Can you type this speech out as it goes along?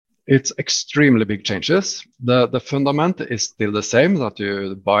It's extremely big changes. The fundament is still the same, that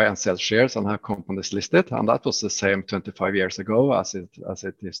you buy and sell shares and have companies listed, and that was the same 25 years ago as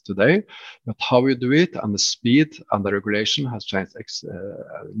it is today. But how you do it and the speed and the regulation has changed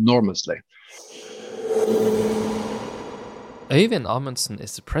enormously. Øyvind Amundsen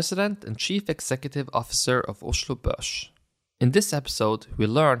is the president and chief executive officer of Oslo Børs. In this episode, we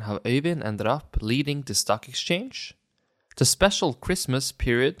learn how Øyvind ended up leading the stock exchange, the special Christmas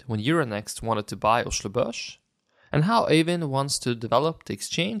period when Euronext wanted to buy Oslo Børs, and how Øyvind wants to develop the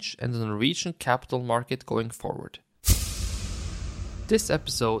exchange and the Norwegian capital market going forward. This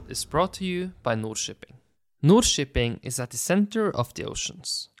episode is brought to you by Nor-Shipping. Nor-Shipping is at the center of the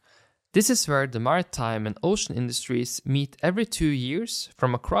oceans. This is where the maritime and ocean industries meet every 2 years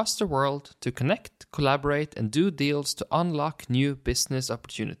from across the world to connect, collaborate, and do deals to unlock new business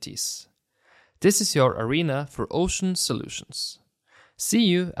opportunities. This is your arena for ocean solutions. See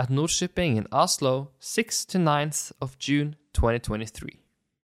you at Nor-Shipping in Oslo, 6th to 9th of June 2023.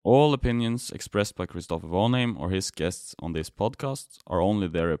 All opinions expressed by Kristoffer Vonheim or his guests on this podcast are only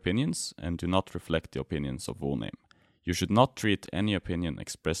their opinions and do not reflect the opinions of Vonheim. You should not treat any opinion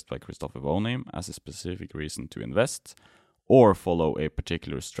expressed by Kristoffer Vonheim as a specific reason to invest or follow a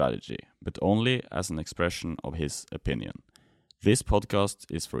particular strategy, but only as an expression of his opinion. This podcast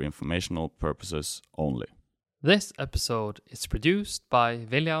is for informational purposes only. This episode is produced by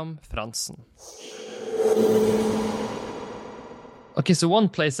William Franzen. Okay, so one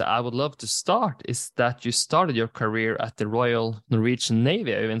place that I would love to start is that you started your career at the Royal Norwegian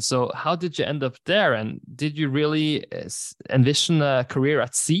Navy, Øyvind. So how did you end up there? And did you really envision a career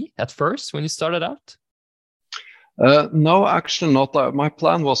at sea at first when you started out? No, actually not. My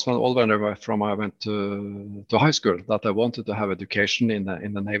plan was when all the way from I went to high school that I wanted to have education in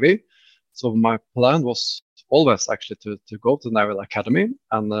the Navy. So my plan was always actually to go to the Naval Academy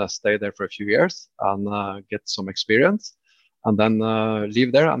and stay there for a few years and get some experience, and then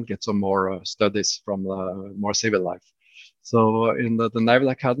leave there and get some more studies from more civil life. So in the Naval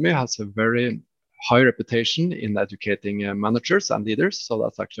Academy has a very high reputation in educating managers and leaders. So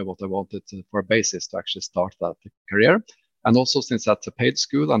that's actually what I wanted for a basis to actually start that career. And also since that's a paid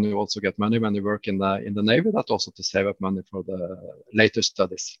school and you also get money when you work in the Navy, that also to save up money for the later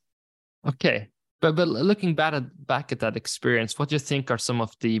studies. Okay. But looking back at that experience, what do you think are some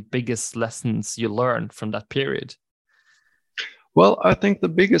of the biggest lessons you learned from that period? Well, I think the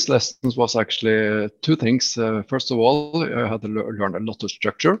biggest lessons was actually two things. First of all, I had to learn a lot of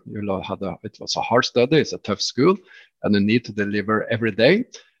structure. It was a hard study, it's a tough school, and you need to deliver every day.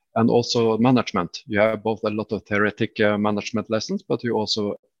 And also management. You have both a lot of theoretic management lessons, but you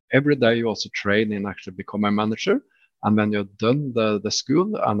also, every day you also train in actually become a manager. And when you're done the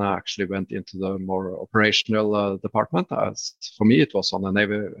school, and I actually went into the more operational department, as for me, it was on a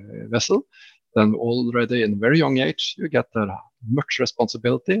Navy vessel. Then already in a very young age, you get much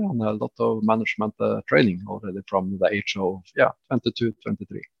responsibility and a lot of management training already from the age of 22,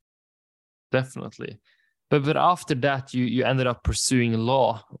 23. Definitely. But after that, you ended up pursuing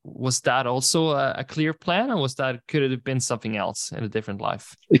law. Was that also a clear plan, or could it have been something else in a different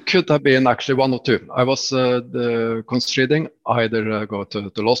life? It could have been actually one or two. I was considering either go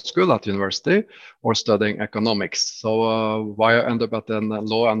to law school at university or studying economics. So why I ended up in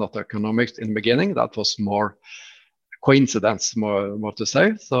law and not economics in the beginning, that was more coincidence, more to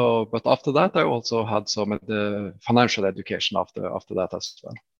say. So, but after that, I also had some financial education after that as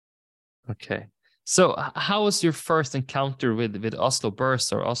well. Okay. So how was your first encounter with Oslo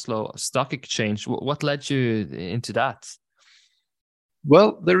Børs or Oslo Stock Exchange? What led you into that?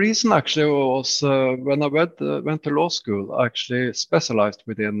 Well, the reason actually was when I went to law school, I actually specialized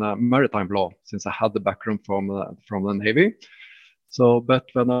within maritime law since I had the background from the Navy. So, but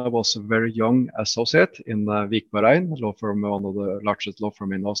when I was a very young associate in Wikborg Rein law firm, one of the largest law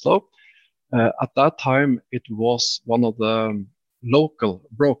firm in Oslo, at that time it was one of the local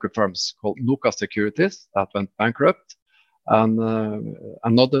broker firms called Noka Securities that went bankrupt, and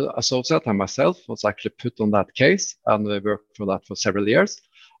another associate and myself was actually put on that case, and we worked for that for several years,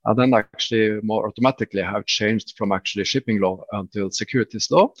 and then actually more automatically have changed from actually shipping law until securities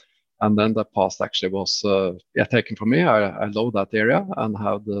law, and then the path actually was taken from me. I love that area and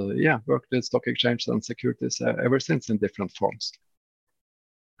have worked with stock exchange and securities ever since in different forms.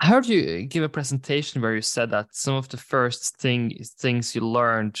 I heard you give a presentation where you said that some of the first things you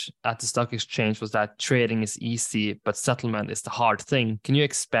learned at the stock exchange was that trading is easy, but settlement is the hard thing. Can you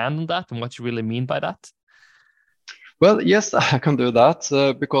expand on that and what you really mean by that? Well, yes, I can do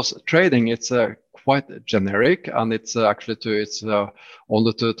that because trading, it's quite generic, and it's actually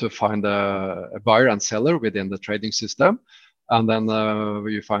only to find a buyer and seller within the trading system. and then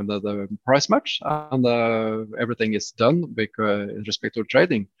you find the price match, and everything is done because in respect to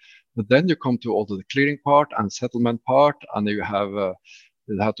trading. But then you come to all the clearing part and settlement part, and you have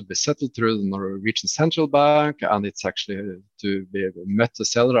it have to be settled through the Norwegian Central Bank, and it's actually to be met the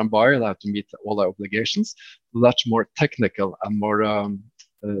seller and buyer. They have to meet all the obligations. So that's more technical and more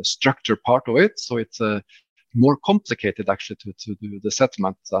structured part of it. So it's more complicated actually to do the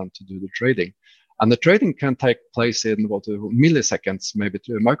settlement than to do the trading. And the trading can take place in milliseconds, maybe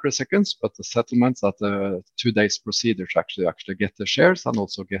 2 microseconds, but the settlements at 2 days procedure to actually get the shares and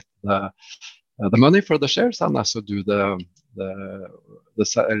also get the money for the shares, and also do the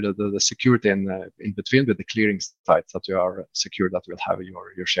security in between with the clearing sites that you are secure that will have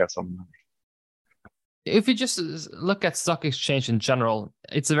your shares on. If you just look at stock exchange in general,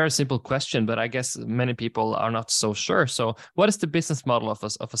 it's a very simple question, but I guess many people are not so sure. So what is the business model of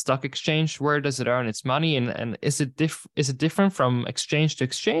a stock exchange? Where does it earn its money? And is it different from exchange to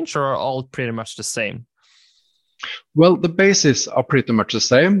exchange, or are all pretty much the same? Well, the bases are pretty much the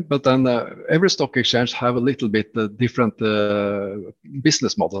same, but then every stock exchange have a little bit different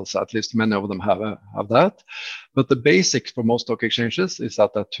business models. At least many of them have that. But the basic for most stock exchanges is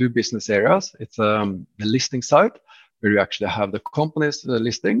that there are 2 business areas. It's the listing side, where you actually have the companies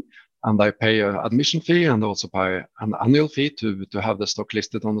listing, and they pay an admission fee and also pay an annual fee to have the stock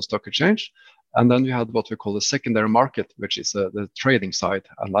listed on the stock exchange. And then you have what we call the secondary market, which is the trading side.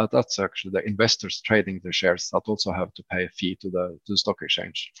 And that's actually the investors trading the shares that also have to pay a fee to the stock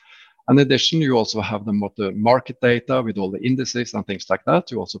exchange. In addition, you also have the market data with all the indices and things like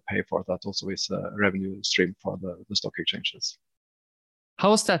that. You also pay for that. Also is a revenue stream for the stock exchanges.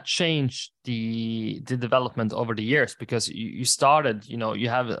 How has that changed the development over the years? Because you started, you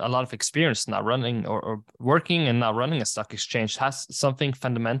have a lot of experience now running or working and now running a stock exchange. Has something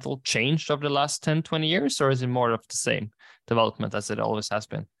fundamental changed over the last 10, 20 years, or is it more of the same development as it always has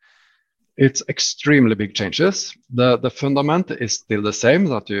been? It's extremely big changes. The fundament is still the same,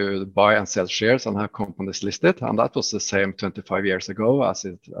 that you buy and sell shares and have companies listed, and that was the same 25 years ago as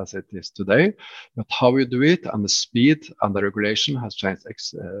it is today. But how you do it and the speed and the regulation has changed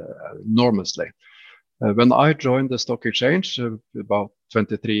enormously. When I joined the stock exchange about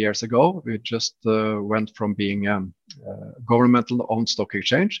 23 years ago, we just went from being a governmental owned stock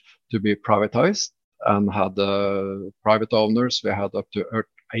exchange to be privatized and had private owners. We had up to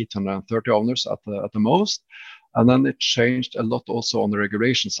 830 owners at the most. And then it changed a lot also on the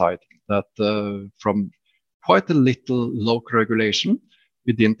regulation side, that from quite a little local regulation,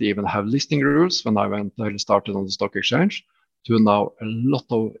 we didn't even have listing rules when I started on the stock exchange, to now a lot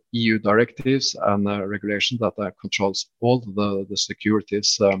of EU directives and regulation that controls all the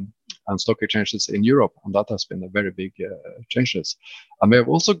securities and stock exchanges in Europe. And that has been a very big changes. And we have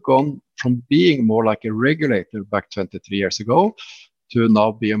also gone from being more like a regulator back 23 years ago to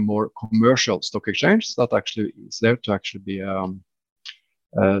now be a more commercial stock exchange that actually is there to actually be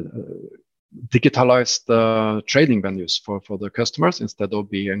digitalized trading venues for the customers, instead of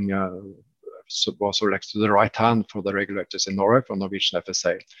being to the right hand for the regulators in Norway, for Norwegian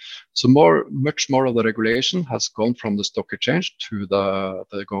FSA. So much more of the regulation has gone from the stock exchange to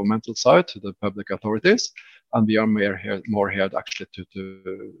the governmental side, to the public authorities, and we are more here actually to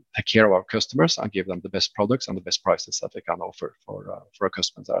take care of our customers and give them the best products and the best prices that we can offer for our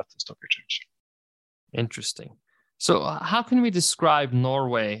customers at the stock exchange. Interesting. So how can we describe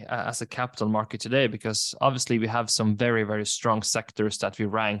Norway as a capital market today? Because obviously we have some very, very strong sectors that we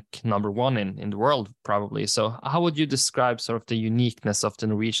rank number 1 in the world, probably. So how would you describe sort of the uniqueness of the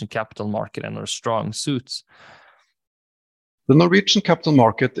Norwegian capital market and our strong suits? The Norwegian capital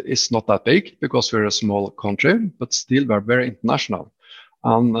market is not that big because we're a small country, but still we're very international.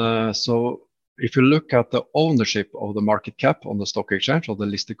 And so if you look at the ownership of the market cap on the stock exchange or the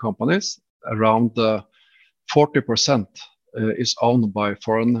listed companies, around 40% is owned by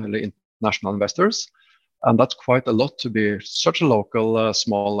foreign international investors. And that's quite a lot to be such a local,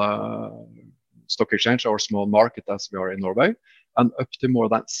 small stock exchange or small market as we are in Norway. And up to more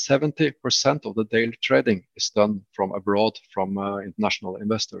than 70% of the daily trading is done from abroad, from international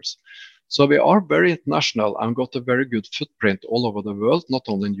investors. So we are very international and got a very good footprint all over the world, not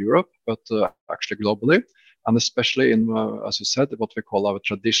only in Europe, but actually globally. And especially in, as you said, what we call our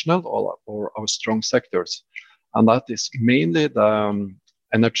traditional or our strong sectors. And that is mainly the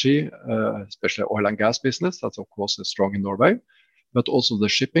energy, especially oil and gas business. That's, of course, strong in Norway. But also the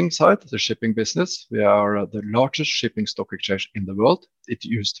shipping side, the shipping business. We are the largest shipping stock exchange in the world. It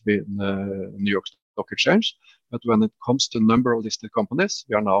used to be the New York Stock Exchange. But when it comes to number of listed companies,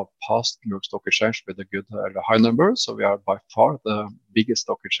 we are now past New York Stock Exchange with a good high number. So we are by far the biggest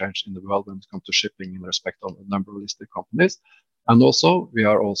stock exchange in the world when it comes to shipping in respect of the number of listed companies. And also, we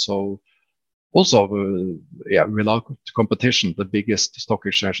are without competition, the biggest stock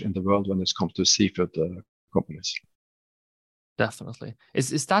exchange in the world when it comes to seafood companies. Definitely.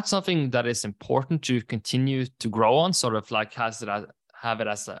 Is that something that is important to continue to grow on, sort of like have it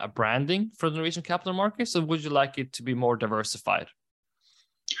as a branding for the Norwegian capital markets, or would you like it to be more diversified?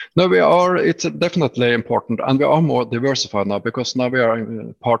 No, it's definitely important, and we are more diversified now because now we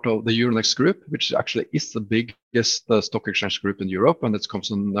are part of the Euronext Group, which actually is the biggest stock exchange group in Europe when it comes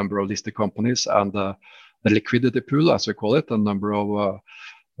to the number of listed companies and the liquidity pool, as we call it, the number of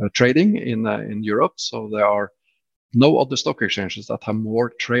trading in Europe. So there are no other stock exchanges that have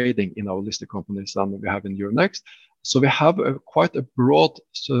more trading in our listed companies than we have in Euronext. So we have quite a broad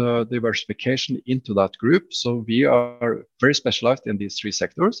diversification into that group. So we are very specialized in these three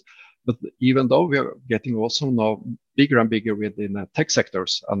sectors. But even though we are getting also now bigger and bigger within tech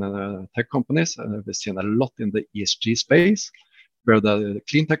sectors and tech companies, we've seen a lot in the ESG space, where the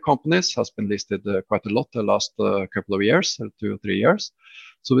clean tech companies has been listed quite a lot the last couple of years, 2 or 3 years.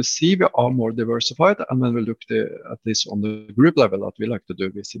 So we see we are more diversified, and when we look at this on the group level that we like to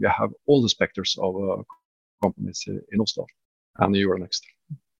do, we see we have all the specters of companies in Oslo and Euronext.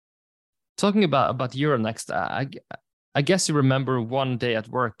 Talking about Euronext, I guess you remember one day at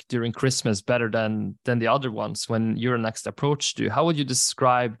work during Christmas better than the other ones when Euronext approached you. How would you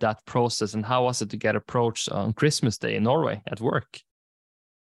describe that process, and how was it to get approached on Christmas Day in Norway at work?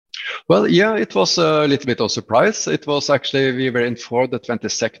 Well, yeah, it was a little bit of surprise. It was actually, we were informed the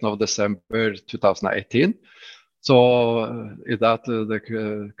 22nd of December 2018. So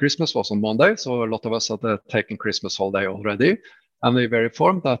the Christmas was on Monday, so a lot of us had taken Christmas holiday already. And we were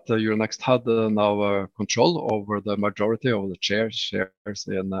informed that Euronext had now control over the majority of the shares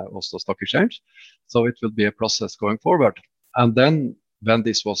in Oslo Stock Exchange. So it will be a process going forward. And then when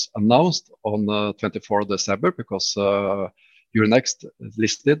this was announced on 24th of December, because Euronext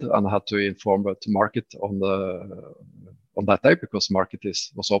listed and had to inform to market on that day, because market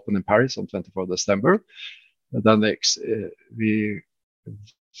was open in Paris on 24th of December. Then we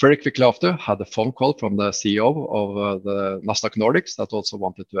very quickly after had a phone call from the CEO of the Nasdaq Nordics that also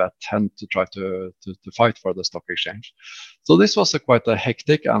wanted to attend to try to fight for the stock exchange. So this was quite a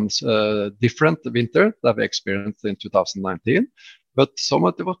hectic and different winter that we experienced in 2019. But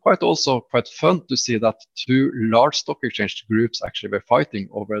it was quite fun to see that two large stock exchange groups actually were fighting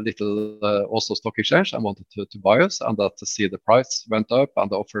over a little Oslo Stock Exchange and wanted to buy us, and that to see the price went up and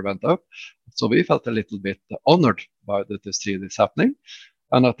the offer went up. So we felt a little bit honored by to see this happening.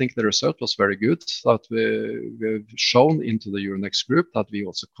 And I think the result was very good, that we've shown into the Euronext Group that we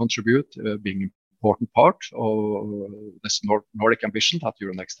also contribute being an important part of this Nordic ambition that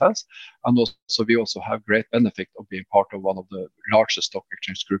Euronext has. And also we also have great benefit of being part of one of the largest stock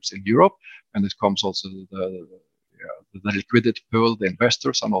exchange groups in Europe. And it comes also the liquidity pool, the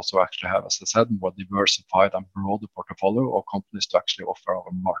investors, and also actually have, as I said, more diversified and broader portfolio of companies to actually offer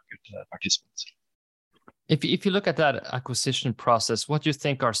our market participants. If you look at that acquisition process, what do you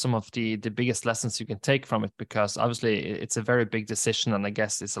think are some of the biggest lessons you can take from it? Because obviously it's a very big decision, and I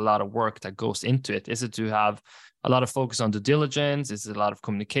guess it's a lot of work that goes into it. Is it to have a lot of focus on due diligence? Is it a lot of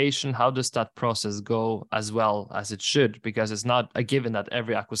communication? How does that process go as well as it should? Because it's not a given that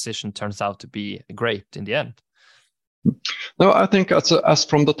every acquisition turns out to be great in the end. No, I think as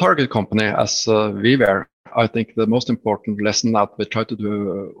from the target company, as we were, I think the most important lesson that we tried to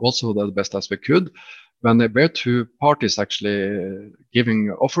do also the best as we could, when there were two parties actually giving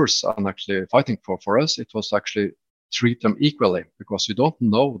offers and actually fighting for us, it was actually treat them equally, because you don't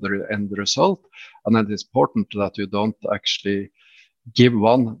know the end result. And then it's important that you don't actually give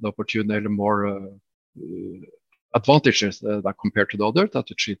one the opportunity more advantages that compared to the other, that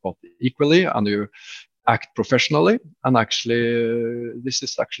you treat both equally and you act professionally. And actually, this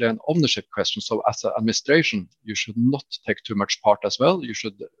is actually an ownership question. So as an administration, you should not take too much part as well. You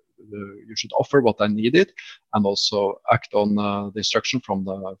should offer what I needed, and also act on the instruction from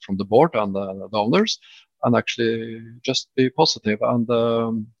the board and the owners, and actually just be positive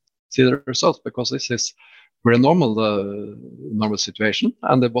and see the results, because this is very normal situation.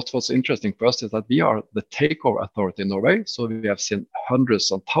 And what was interesting for us is that we are the takeover authority in Norway, so we have seen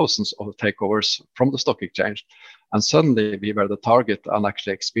hundreds and thousands of takeovers from the stock exchange, and suddenly we were the target and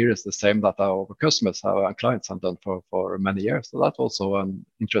actually experienced the same that our customers and clients have done for many years. So that's also an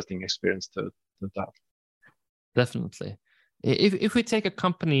interesting experience to have. Definitely. If we take a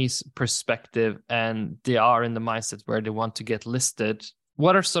company's perspective and they are in the mindset where they want to get listed,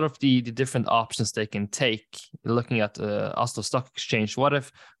 what are sort of the different options they can take looking at Oslo Stock Exchange?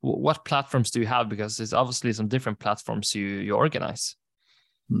 What platforms do you have? Because there's obviously some different platforms you organize.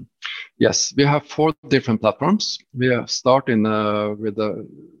 Yes, we have 4 different platforms. We are starting with the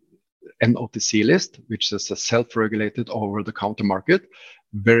NOTC list, which is a self-regulated over-the-counter market,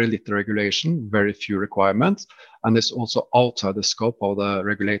 very little regulation, very few requirements, and it's also outside the scope of the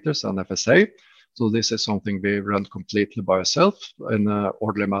regulators and FSA. So this is something we run completely by ourselves in an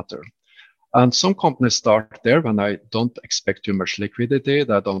orderly matter. And some companies start there when I don't expect too much liquidity,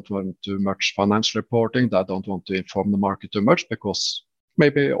 they don't want too much financial reporting, they don't want to inform the market too much because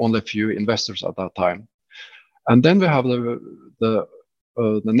maybe only a few investors at that time. And then we have the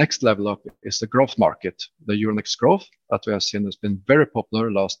next level up is the growth market, the Euronext Growth that we have seen has been very popular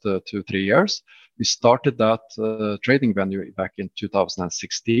last 2-3 years. We started that trading venue back in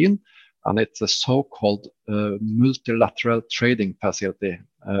 2016, and it's a so-called multilateral trading facility,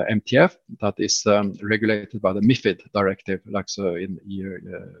 MTF, that is regulated by the MiFID directive, like so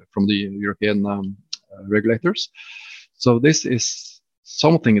from the European regulators. So this is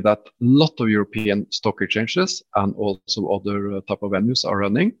something that a lot of European stock exchanges and also other type of venues are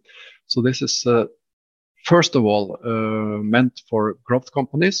running. So this is first of all meant for growth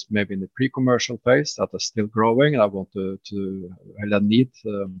companies, maybe in the pre-commercial phase that are still growing. I want to need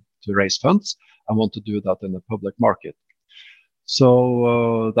to raise funds. I want to do that in the public market.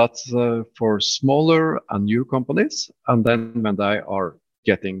 So that's for smaller and new companies. And then when they are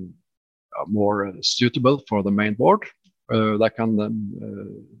getting more suitable for the main board, they can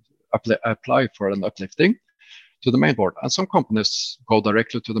apply for an uplifting to the main board. And some companies go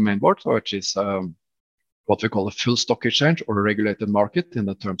directly to the main board, which is what we call a full stock exchange or a regulated market in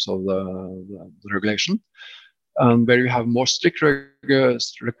the terms of the regulation. And where you have more strict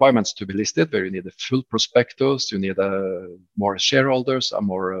requirements to be listed, where you need a full prospectus, you need more shareholders, a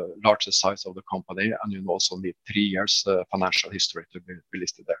more larger size of the company, and you also need 3 years financial history to be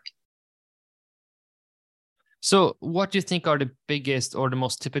listed there. So what do you think are the biggest or the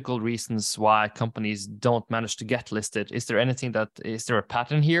most typical reasons why companies don't manage to get listed? Is there a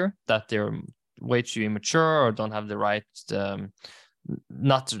pattern here that they're way too immature or don't have the right,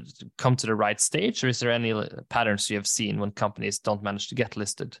 not to come to the right stage? Or is there any patterns you have seen when companies don't manage to get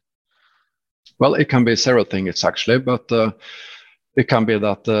listed? Well, it can be several things actually, but it can be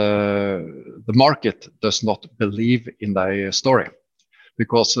that the market does not believe in the story.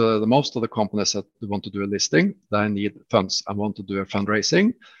 Because most of the companies that want to do a listing, they need funds and want to do a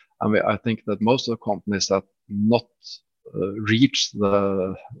fundraising. And I think that most of the companies that not reach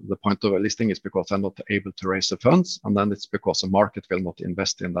the point of a listing is because they're not able to raise the funds. And then it's because the market will not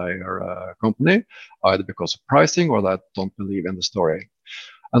invest in their company, either because of pricing or they don't believe in the story.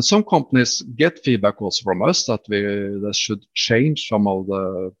 And some companies get feedback also from us that they should change some of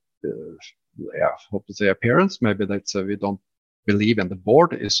the, appearance. Maybe that's we don't believe in the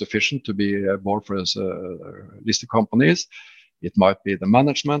board is sufficient to be a board for listed companies. It might be the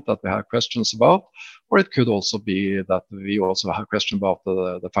management that we have questions about, or it could also be that we also have questions about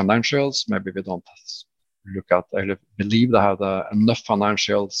the financials. Maybe we don't believe they have enough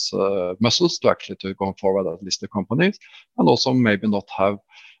financials muscles to actually to go forward as listed companies, and also maybe not have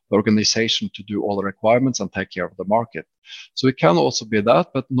the organization to do all the requirements and take care of the market. So it can also be that,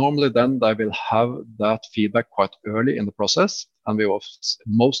 but normally then they will have that feedback quite early in the process. And we also,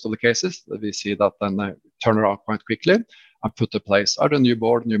 in most of the cases, we see that then they turn around quite quickly and put in place either a new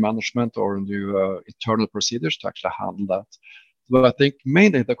board, new management, or new internal procedures to actually handle that. So I think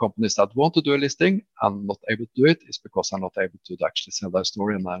mainly the companies that want to do a listing and not able to do it is because they're not able to actually sell their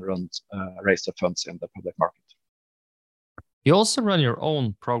story and raise the funds in the public market. You also run your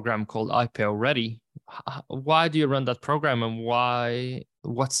own program called IPO Ready. Why do you run that program, and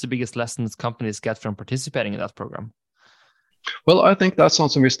what's the biggest lessons companies get from participating in that program? Well, I think that's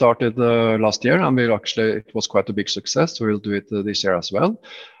something we started last year, and it was quite a big success. So we'll do it this year as well.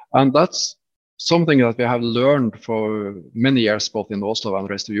 And that's something that we have learned for many years, both in Oslo and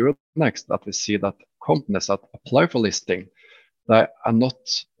the rest of Euronext, that we see that companies that apply for listing, they are not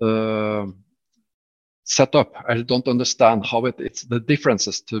set up. I don't understand how it's the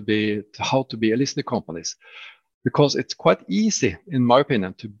differences how to be a listed companies, because it's quite easy, in my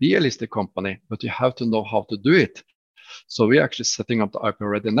opinion, to be a listed company, but you have to know how to do it. So we're actually setting up the IPO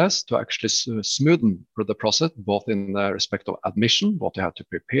readiness to actually smoothen the process, both in respect of admission, what you have to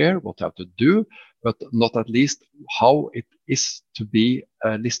prepare, what you have to do, but not at least how it is to be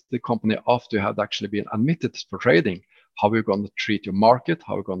a listed company after you have actually been admitted for trading. How we're going to treat your market,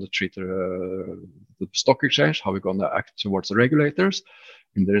 how we're going to treat the stock exchange, how we're going to act towards the regulators.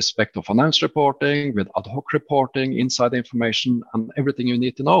 in the respect of financial reporting, with ad hoc reporting, inside information, and everything you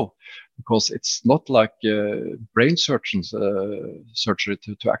need to know. Because it's not like brain surgery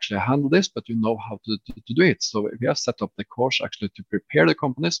to actually handle this, but you know how to do it. So we have set up the course actually to prepare the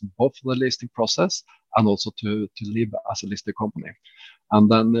companies, both for the listing process and also to live as a listed company. And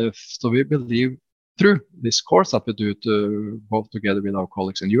then, so we believe through this course that we do both together with our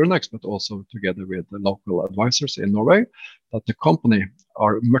colleagues in Euronext, but also together with the local advisors in Norway, that the company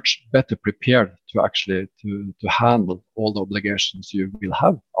are much better prepared to actually to handle all the obligations you will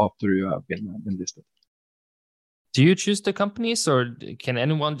have after you have been listed. Do you choose the companies, or can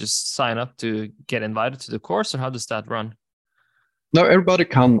anyone just sign up to get invited to the course, or how does that run? No, everybody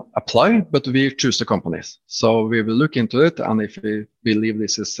can apply, but we choose the companies. So we will look into it, and if we believe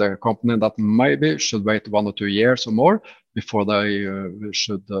this is a company that maybe should wait 1 or 2 years or more before they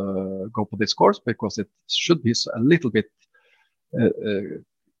should go for this course, because it should be a little bit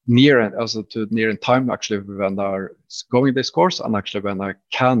near in time actually when they are going this course, and actually when I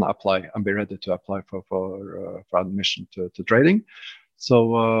can apply and be ready to apply for admission to trading.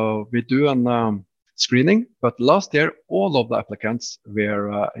 So we do an screening, but last year all of the applicants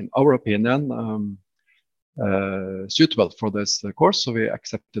were, in our opinion, suitable for this course. So we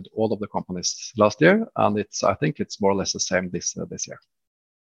accepted all of the companies last year, and I think it's more or less the same this year.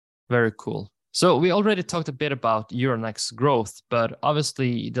 Very cool. So we already talked a bit about Euronext's growth, but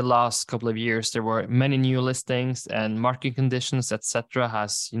obviously the last couple of years there were many new listings, and market conditions, etc.,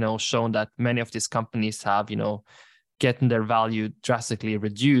 has shown that many of these companies have getting their value drastically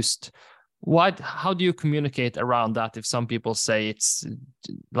reduced. How do you communicate around that if some people say it's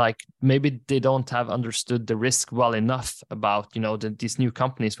like maybe they don't have understood the risk well enough about these new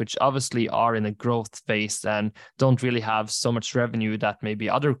companies, which obviously are in a growth phase and don't really have so much revenue that maybe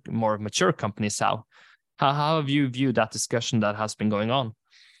other more mature companies have? How have you viewed that discussion that has been going on?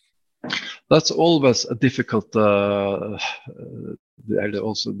 That's always a difficult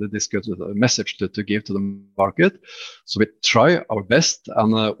also the discuss message to give to the market. So we try our best,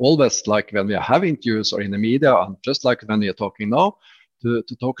 and always, like when we have interviews or in the media, and just like when we are talking now, to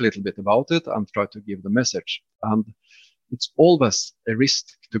talk a little bit about it and try to give the message. And it's always a risk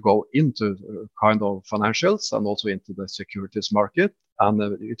to go into kind of financials and also into the securities market. And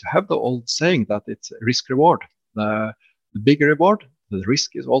you have the old saying that it's risk reward. The bigger reward, the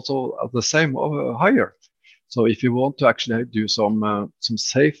risk is also the same or higher. So if you want to actually do some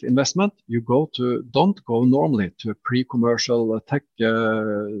safe investment, don't go normally to a pre-commercial tech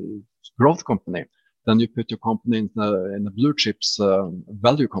growth company. Then you put your company in the blue chips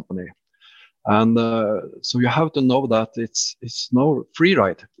value company. And so you have to know that it's no free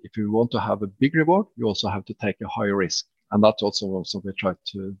ride. If you want to have a big reward, you also have to take a higher risk. And that's also something we try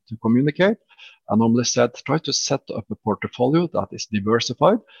to communicate. I normally said, try to set up a portfolio that is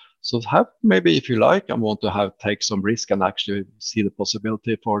diversified. So have maybe, if you like, and want to take some risk and actually see the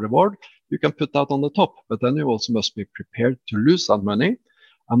possibility for reward, you can put that on the top. But then you also must be prepared to lose that money.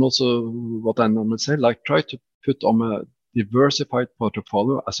 And also what I normally say, like try to put on a diversified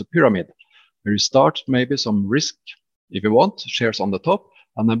portfolio as a pyramid, where you start maybe some risk, if you want, shares on the top,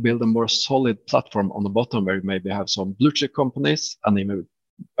 and then build a more solid platform on the bottom where you maybe have some blue chip companies, and even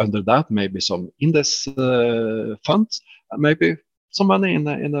under that maybe some index funds, and maybe some money in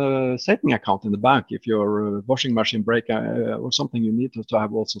a saving account in the bank. If your washing machine break or something, you need to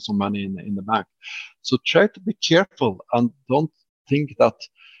have also some money in the bank. So try to be careful and don't think that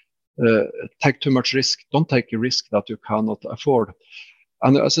take too much risk. Don't take a risk that you cannot afford.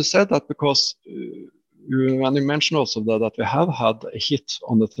 And as I said that because and you mentioned also that we have had a hit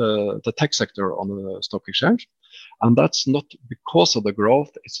on the tech sector on the stock exchange, and that's not because of the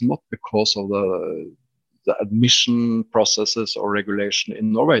growth. It's not because of the admission processes or regulation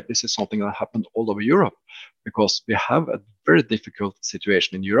in Norway. This is something that happened all over Europe, because we have a very difficult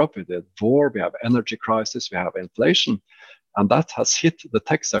situation in Europe with the war, we have energy crisis, we have inflation, and that has hit the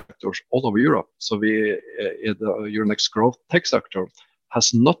tech sectors all over Europe. So the Euronext growth tech sector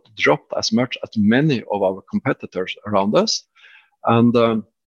has not dropped as much as many of our competitors around us. And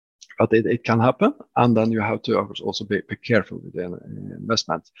but it can happen, and then you have to also be careful with the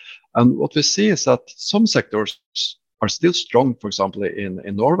investment. And what we see is that some sectors are still strong. For example, in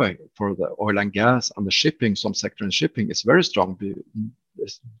Norway, for the oil and gas and the shipping, some sector in shipping is very strong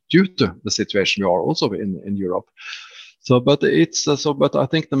due to the situation we are also in Europe. So, but I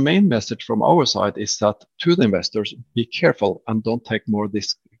think the main message from our side is that to the investors, be careful and don't take more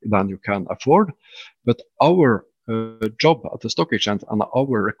risk than you can afford. But our job at the stock exchange and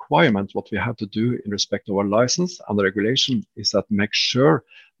our requirement, what we have to do in respect of our license and the regulation, is that make sure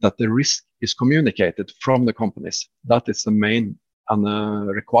that the risk is communicated from the companies. That is the main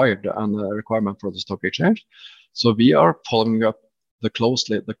and requirement for the stock exchange. So we are following up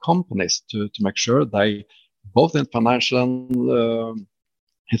closely the companies to make sure they, both in financial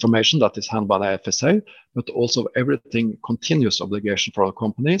information that is handled by the FSA, but also everything continuous obligation for the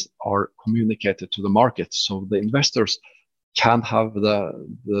companies are communicated to the market, so the investors can have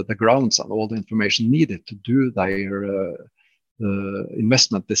the grounds and all the information needed to do their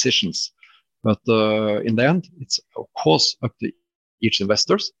investment decisions. But in the end, it's of course up to each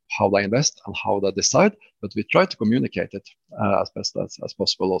investors how they invest and how they decide. But we try to communicate it as best as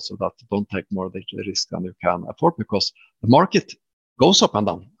possible, also that don't take more risk than you can afford, because the market goes up and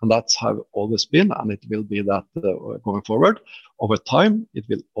down, and that's how it always been, and it will be that going forward. Over time, it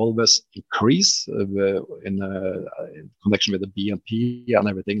will always increase in connection with the BNP and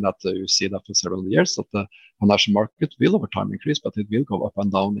everything that you see that for several years, that the financial market will over time increase, but it will go up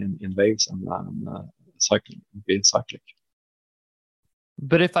and down in waves and be cyclic.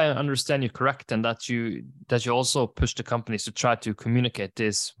 But if I understand you correct, and that you also push the companies to try to communicate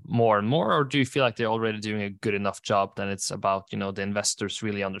this more and more, or do you feel like they're already doing a good enough job? Then it's about the investors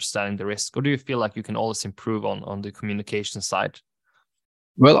really understanding the risk, or do you feel like you can always improve on the communication side?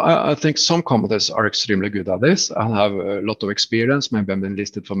 Well, I think some companies are extremely good at this and have a lot of experience, maybe been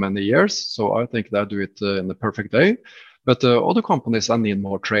listed for many years. So I think they do it in the perfect way. But other companies need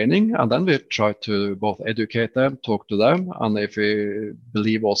more training, and then we try to both educate them, talk to them, and if we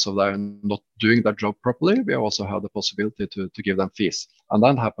believe also they're not doing their job properly, we also have the possibility to give them fees. And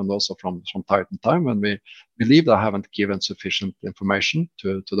that happened also from time to time when we believe they haven't given sufficient information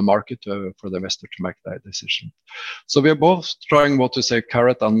to the market for the investor to make their decision. So we are both trying what to say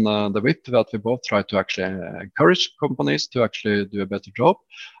carrot and the whip, that we both try to actually encourage companies to actually do a better job,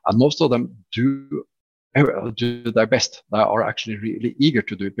 and most of them do their best. They are actually really eager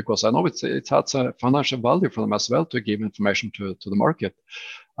to do it, because I know it has a financial value for them as well to give information to the market.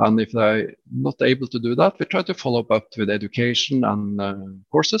 And if they're not able to do that, we try to follow up with education and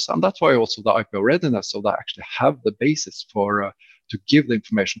courses. And that's why also the IPO readiness, so they actually have the basis for to give the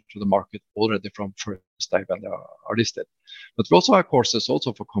information to the market already from first day when they are listed. But we also have courses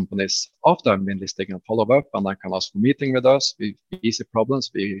also for companies after they've been listed and follow up, and they can ask for meeting with us. We easy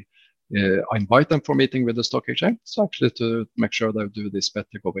problems. I invite them for meeting with the stock exchange, so actually to make sure they do this better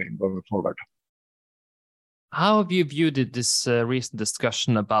going forward. How have you viewed this recent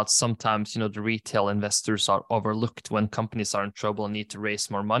discussion about sometimes, the retail investors are overlooked when companies are in trouble and need to raise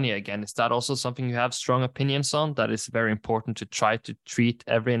more money again? Is that also something you have strong opinions on, that is very important to try to treat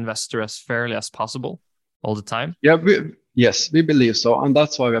every investor as fairly as possible all the time? Yeah, yes, we believe so. And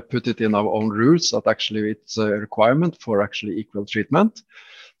that's why we put it in our own rules, that actually it's a requirement for actually equal treatment.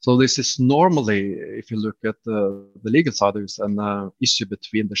 So this is normally, if you look at the legal side, there's an issue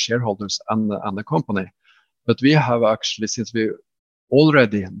between the shareholders and the company. But we have actually, since we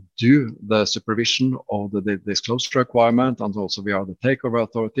already do the supervision of the disclosure requirement, and also we are the takeover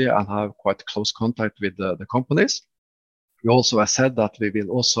authority and have quite close contact with the companies, we also have said that we will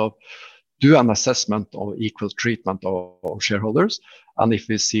also do an assessment of equal treatment of shareholders. And if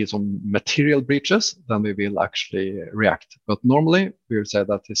we see some material breaches, then we will actually react. But normally we will say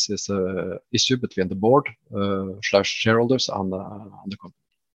that this is an issue between the board / shareholders and the company.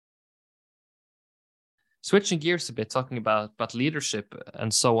 Switching gears a bit, talking about leadership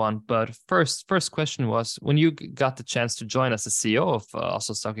and so on. But first question was, when you got the chance to join as the CEO of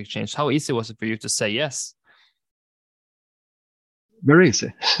Oslo Stock Exchange, how easy was it for you to say yes? Very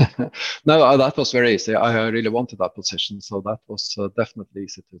easy. No, that was very easy. I really wanted that position, so that was definitely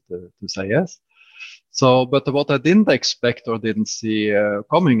easy to say yes. So, but what I didn't expect or didn't see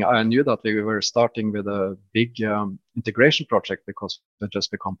coming, I knew that we were starting with a big integration project, because we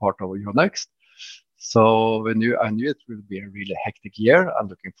just become part of Euronext. So I knew it would be a really hectic year. I'm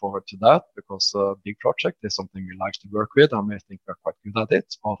looking forward to that, because a big project is something we like to work with, and I think we're quite good at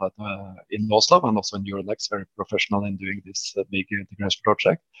it, both in Oslo and also in Euronext, very professional in doing this big integration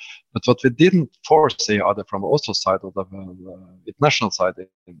project. But what we didn't foresee, either from Oslo side or the international side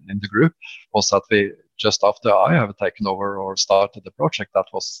in the group, was that we, just after I have taken over or started the project, that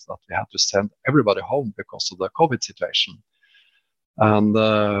we had to send everybody home because of the COVID situation. And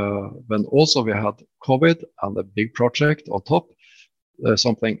when also we had COVID and a big project on top,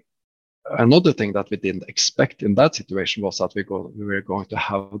 another thing that we didn't expect in that situation was that we were going to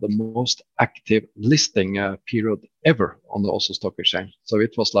have the most active listing period ever on the Oslo Stock Exchange. So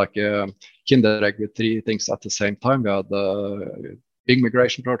it was like a Kinder egg with three things at the same time. We had the big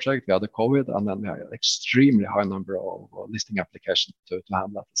migration project, we had the COVID, and then we had an extremely high number of listing applications to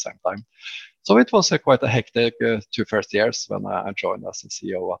handle at the same time. So it was quite a hectic 2 first years when I joined as the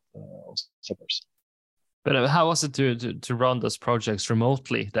CEO at Oslo Børs. But how was it to run those projects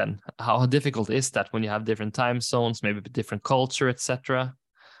remotely then? How difficult is that when you have different time zones, maybe different culture, etc.?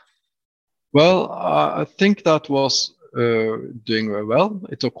 Well, I think that was doing very well.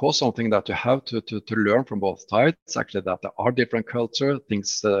 It's of course something that you have to learn from both sides. Actually, that there are different culture,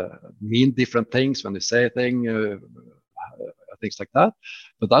 things mean different things when you say a thing, things like that.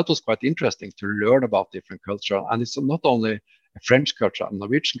 But that was quite interesting to learn about different culture, and it's not only a French culture and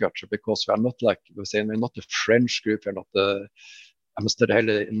Norwegian culture, because we are not like we're saying we're not the French group, we're not the Amsterdam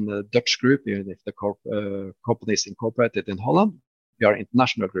in the Dutch group, even if the company is incorporated in Holland. We are an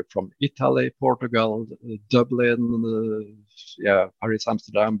international group from Italy, Portugal, Dublin, Paris,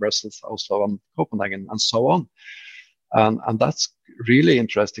 Amsterdam, Brussels, Oslo, and Copenhagen, and so on. And that's really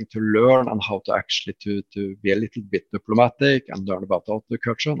interesting to learn and how to actually to be a little bit diplomatic and learn about the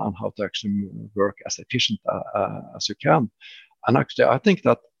culture and how to actually work as efficient as you can. And actually, I think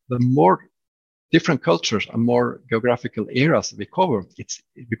that the more different cultures and more geographical areas we cover, it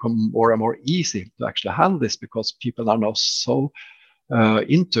becomes more and more easy to actually handle this, because people are now so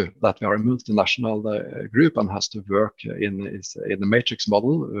into that we are a multinational group and has to work in the matrix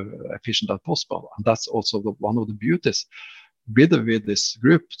model efficient as possible. And that's also one of the beauties with this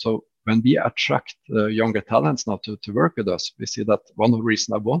group. So when we attract younger talents now to work with us, we see that one of the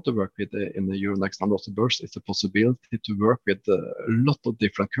reasons I want to work with in the Euronext and Oslo Børs is the possibility to work with a lot of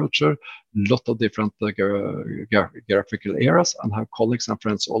different culture, a lot of different geographical areas, and have colleagues and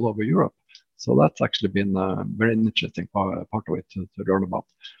friends all over Europe. So that's actually been a very interesting part of it to learn about.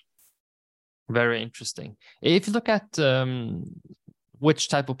 Very interesting. If you look at which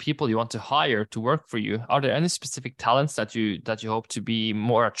type of people you want to hire to work for you, are there any specific talents that you hope to be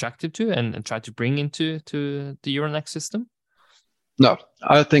more attractive to and try to bring into the Euronext system? No,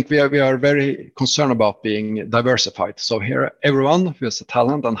 I think we are very concerned about being diversified. So here, everyone who has a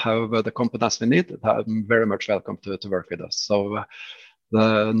talent and have the competence we need, I'm very much welcome to work with us. So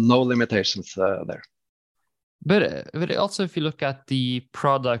no limitations there. But also, if you look at the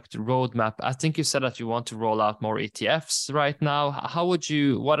product roadmap, I think you said that you want to roll out more ETFs right now.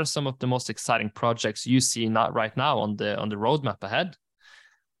 What are some of the most exciting projects you see not right now on the roadmap ahead?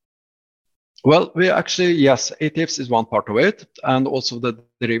 Well, we actually, yes, ETFs is one part of it, and also the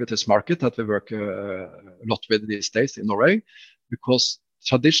derivatives market that we work a lot with these days in Norway, because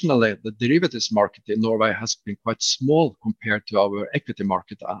traditionally the derivatives market in Norway has been quite small compared to our equity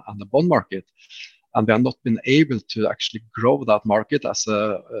market and the bond market. And we have not been able to actually grow that market as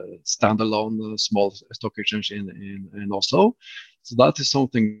a standalone small stock exchange in Oslo. So that is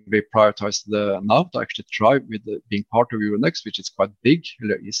something we prioritize now to actually try with being part of Euronext, which is quite big,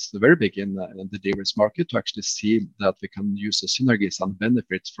 is very big in the derivatives market, to actually see that we can use the synergies and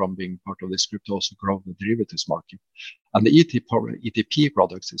benefits from being part of this group to also grow the derivatives market. And the ETP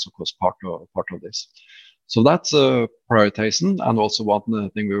products is of course part of this. So that's a prioritization, and also one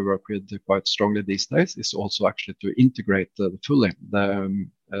thing we work with quite strongly these days is also actually to integrate fully the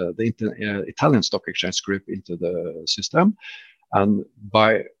Italian stock exchange group into the system. And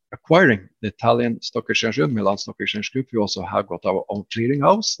by acquiring the Italian stock exchange, Milan Stock Exchange Group, we also have got our own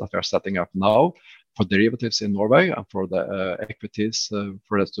clearinghouse that we are setting up now for derivatives in Norway and for the equities for the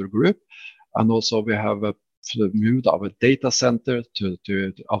rest of the group. And also we have moved our data center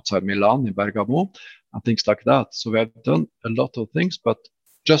to outside Milan in Bergamo and things like that. So we have done a lot of things, but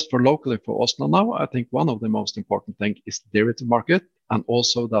just for locally for Oslo now, I think one of the most important things is the derivative market, and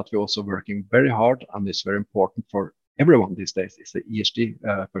also that we're also working very hard, and it's very important for everyone these days, is the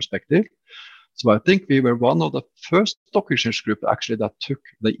ESG perspective. So I think we were one of the first stock exchange group actually that took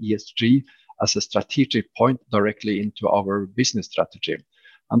the ESG as a strategic point directly into our business strategy.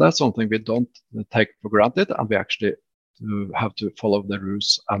 And that's something we don't take for granted, and we actually have to follow the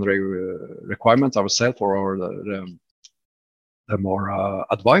rules and requirements ourselves or the more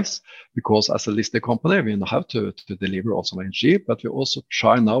advice, because as a listed company, we have to deliver also ESG, but we also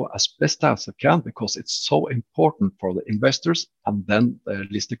try now as best as we can, because it's so important for the investors and then the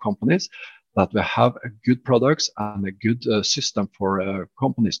listed companies that we have a good products and a good system for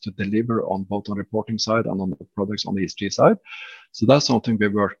companies to deliver on both on reporting side and on the products on the ESG side. So that's something we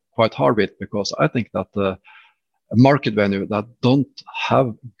work quite hard with, because I think that a market venue that don't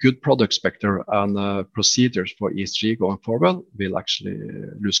have good product spectrum and procedures for ESG going forward will actually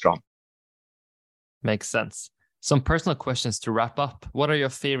lose ground. Makes sense. Some personal questions to wrap up. What are your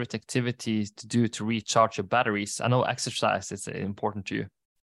favorite activities to do to recharge your batteries? I know exercise is important to you.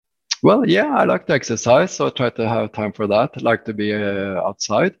 Well, yeah, I like to exercise, so I try to have time for that. I like to be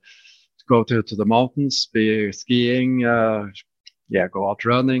outside, to go to the mountains, be skiing, go out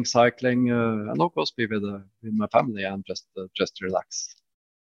running, cycling, and of course be with my family and just relax.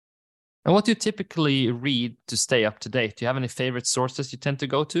 And what do you typically read to stay up to date? Do you have any favorite sources you tend to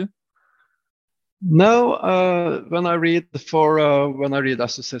go to? No, when I read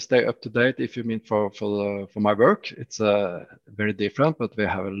as you say, stay up to date. If you mean for my work, it's very different. But we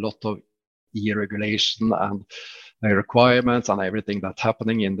have a lot of e-regulation and requirements and everything that's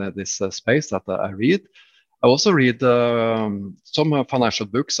happening in this space that I read. I also read some financial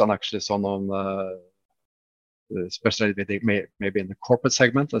books and actually some on, especially maybe in the corporate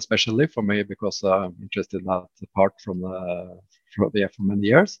segment, especially for me because I'm interested in that part for many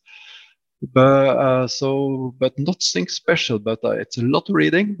years. But but nothing special. But it's a lot of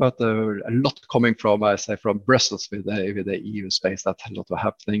reading, but a lot coming from, I say, from Brussels with the EU space. That's a lot of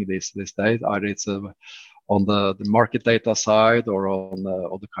happening these days. Either it's on the market data side or on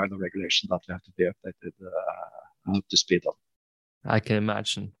the kind of regulation that we have to be updated up to speed on. I can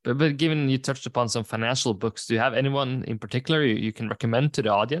imagine. But given you touched upon some financial books, do you have anyone in particular you can recommend to the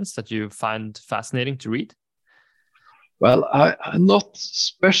audience that you find fascinating to read? Well, I'm not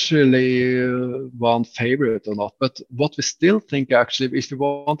especially one favorite or not, but what we still think actually, if you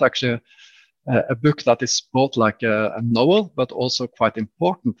want actually a book that is both like a novel, but also quite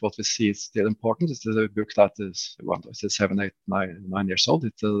important, what we see is still important, is a book that is, well, it's 7, 8, 9 years old.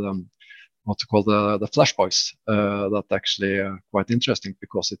 It's what's called the Flash Boys. That's actually quite interesting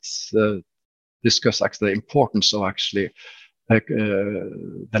because it's discuss actually the importance of actually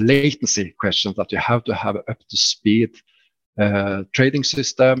the latency questions that you have to have up to speed trading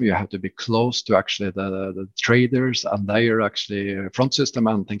system. You have to be close to actually the traders and their actually front system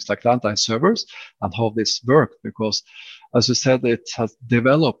and things like that, and servers, and how this works. Because as you said, it has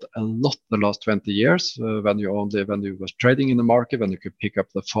developed a lot the last 20 years when you was trading in the market, when you could pick up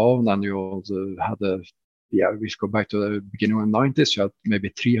the phone, and you also had we go back to the beginning of the 90s, you had maybe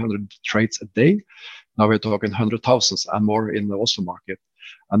 300 trades a day. Now we're talking 100,000 and more in the Oslo market.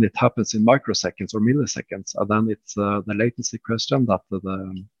 And it happens in microseconds or milliseconds. And then it's the latency question that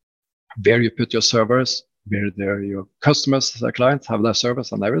where you put your servers, where your customers, the clients have their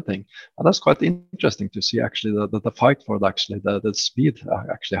servers and everything. And that's quite interesting to see actually the fight for the speed,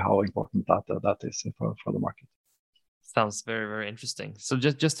 actually how important that is for the market. Sounds very, very interesting. So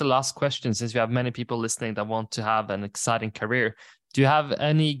just the last question, since we have many people listening that want to have an exciting career, do you have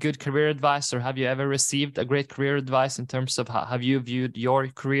any good career advice, or have you ever received a great career advice in terms of how have you viewed your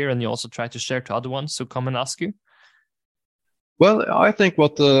career, and you also try to share to other ones who come and ask you? Well, I think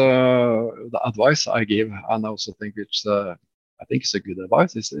what the advice I give, and I also think I think it's a good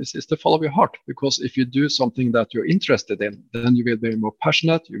advice, is to follow your heart. Because if you do something that you're interested in, then you will be more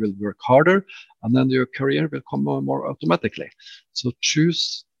passionate, you will work harder, and then your career will come more automatically. So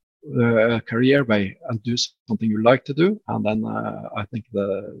choose a career way and do something you like to do, and then I think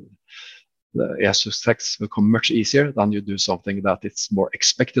the success will come much easier than you do something that it's more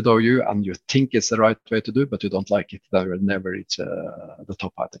expected of you and you think it's the right way to do, but you don't like it. That will never reach the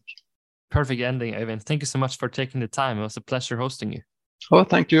top, I think. Perfect ending, Øyvind. Thank you so much for taking the time. It was a pleasure hosting you. Oh,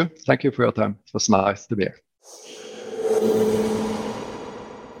 thank you. Thank you for your time. It was nice to be here.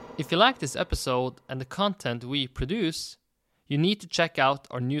 If you like this episode and the content we produce, you need to check out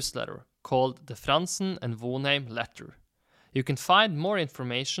our newsletter called the Frantzen and Vonheim Letter. You can find more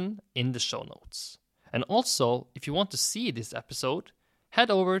information in the show notes. And also, if you want to see this episode,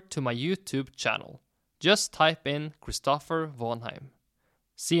 head over to my YouTube channel. Just type in Kristoffer Vonheim.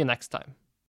 See you next time.